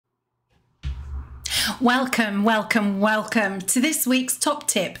Welcome, welcome, welcome to this week's top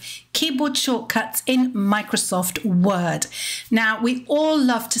tip, keyboard shortcuts in Microsoft Word. Now, we all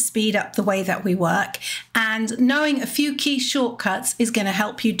love to speed up the way that we work, and knowing a few key shortcuts is going to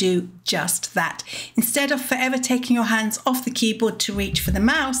help you do just that. Instead of forever taking your hands off the keyboard to reach for the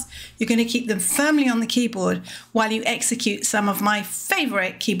mouse, you're going to keep them firmly on the keyboard while you execute some of my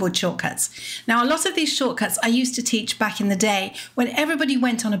favorite keyboard shortcuts. Now, a lot of these shortcuts I used to teach back in the day when everybody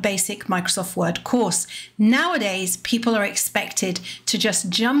went on a basic Microsoft Word course. Nowadays, people are expected to just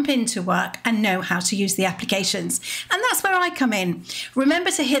jump into work and know how to use the applications. And that's where I come in.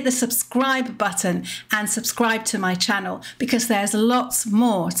 Remember to hit the subscribe button and subscribe to my channel because there's lots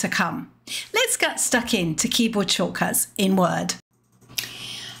more to come. Let's get stuck into keyboard shortcuts in Word.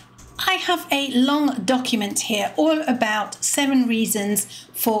 I have a long document here all about 7 reasons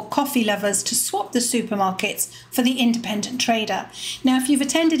for coffee lovers to swap the supermarkets for the independent trader. Now, if you've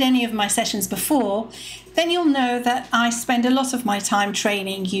attended any of my sessions before, then you'll know that I spend a lot of my time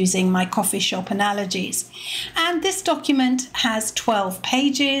training using my coffee shop analogies. And this document has 12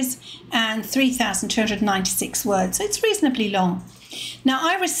 pages and 3,296 words, so it's reasonably long. Now,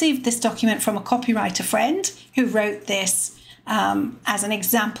 I received this document from a copywriter friend who wrote this as an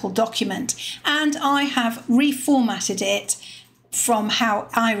example document, and I have reformatted it from how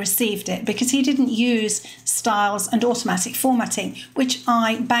I received it because he didn't use styles and automatic formatting, which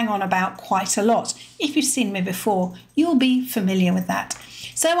I bang on about quite a lot. If you've seen me before, you'll be familiar with that.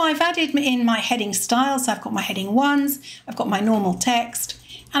 So I've added in my heading styles. I've got my heading 1s, I've got my normal text,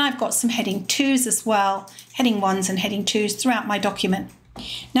 and I've got some heading 2s as well, heading 1s and heading 2s throughout my document.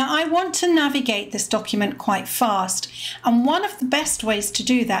 Now, I want to navigate this document quite fast, and one of the best ways to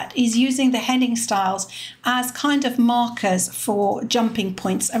do that is using the heading styles as kind of markers for jumping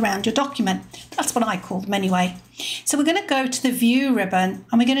points around your document. That's what I call them anyway. So we're going to go to the View ribbon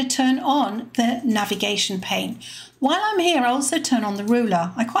and we're going to turn on the navigation pane. While I'm here, I also turn on the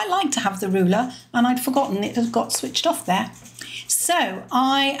ruler. I quite like to have the ruler, and I'd forgotten it had got switched off there. So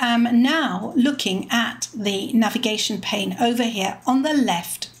I am now looking at the navigation pane over here on the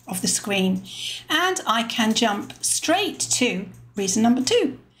left of the screen, and I can jump straight to reason number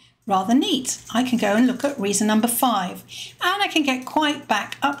 2. Rather neat. I can go and look at reason number 5, and I can get quite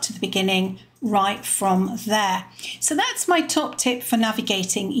back up to the beginning right from there. So that's my top tip for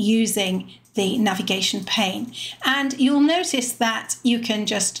navigating using the navigation pane, and you'll notice that you can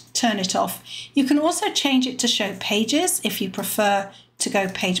just turn it off. You can also change it to show pages if you prefer to go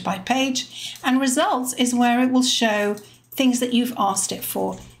page by page, and results is where it will show things that you've asked it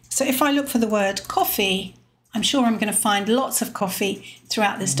for. So if I look for the word coffee, I'm sure I'm going to find lots of coffee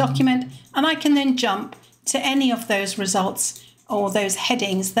throughout this document, and I can then jump to any of those results or those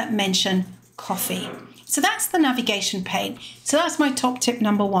headings that mention coffee. So that's the navigation pane. So that's my top tip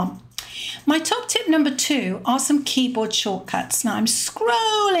number 1. My top tip number 2 are some keyboard shortcuts. Now, I'm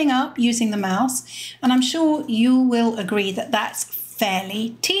scrolling up using the mouse, and I'm sure you will agree that that's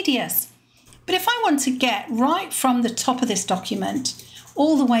fairly tedious. But if I want to get right from the top of this document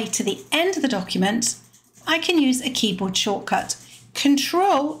all the way to the end of the document, I can use a keyboard shortcut.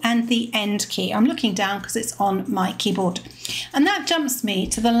 Control and the end key. I'm looking down because it's on my keyboard. And that jumps me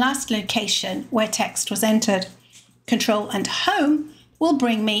to the last location where text was entered. Control and home will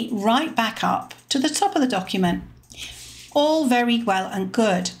bring me right back up to the top of the document. All very well and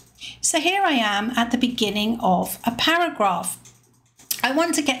good. So here I am at the beginning of a paragraph. I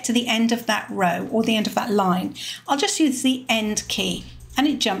want to get to the end of that row or the end of that line. I'll just use the end key and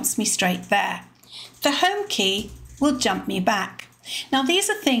it jumps me straight there. The home key will jump me back. Now, these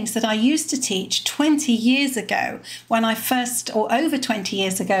are things that I used to teach 20 years ago when I first, or over 20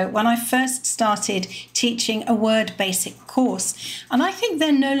 years ago, when I first started teaching a Word basic course. And I think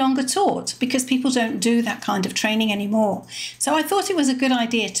they're no longer taught because people don't do that kind of training anymore. So I thought it was a good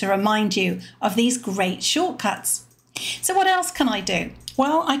idea to remind you of these great shortcuts. So what else can I do?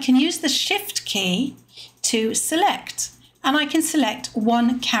 Well, I can use the Shift key to select, and I can select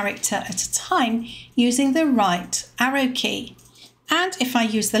one character at a time using the right arrow key. And if I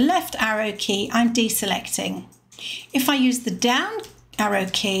use the left arrow key, I'm deselecting. If I use the down arrow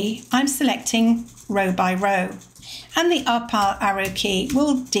key, I'm selecting row by row. And the up arrow key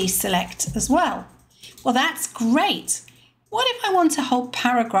will deselect as well. Well, that's great. What if I want a whole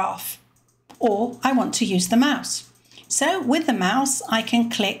paragraph or I want to use the mouse? So with the mouse, I can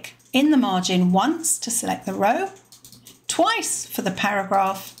click in the margin once to select the row, twice for the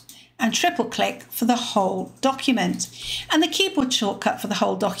paragraph, and triple click for the whole document. And the keyboard shortcut for the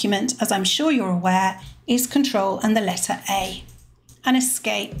whole document, as I'm sure you're aware, is Control and the letter A, and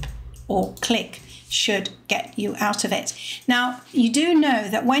escape or click should get you out of it. Now, you do know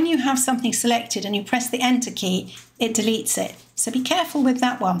that when you have something selected and you press the Enter key, it deletes it. So be careful with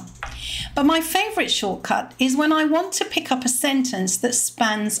that one. But my favorite shortcut is when I want to pick up a sentence that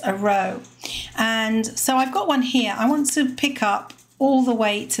spans a row. And so I've got one here. I want to pick up all the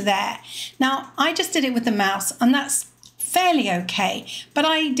way to there. Now, I just did it with the mouse, and that's fairly okay, but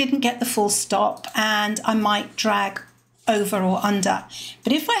I didn't get the full stop, and I might drag over or under.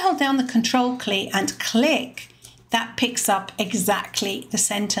 But if I hold down the Control key and click, that picks up exactly the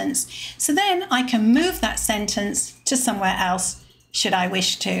sentence. So then I can move that sentence to somewhere else should I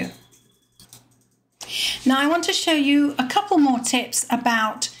wish to. Now I want to show you a couple more tips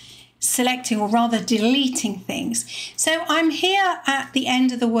about selecting, or rather deleting, things. So I'm here at the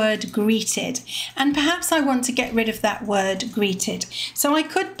end of the word greeted, and perhaps I want to get rid of that word greeted. So I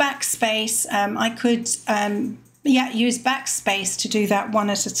could backspace, I could use backspace to do that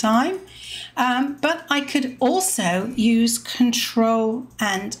one at a time. But I could also use Control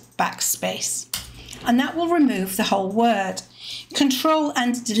and backspace, and that will remove the whole word. Control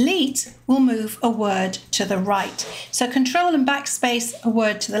and delete will move a word to the right. So Control and backspace, a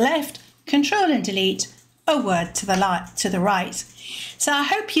word to the left. Control and delete, a word to the right. So I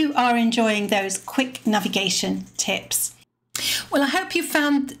hope you are enjoying those quick navigation tips. Well, I hope you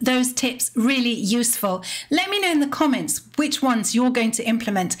found those tips really useful. Let me know in the comments which ones you're going to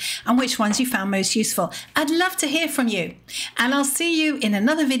implement and which ones you found most useful. I'd love to hear from you. And I'll see you in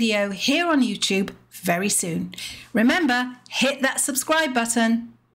another video here on YouTube very soon. Remember, hit that subscribe button.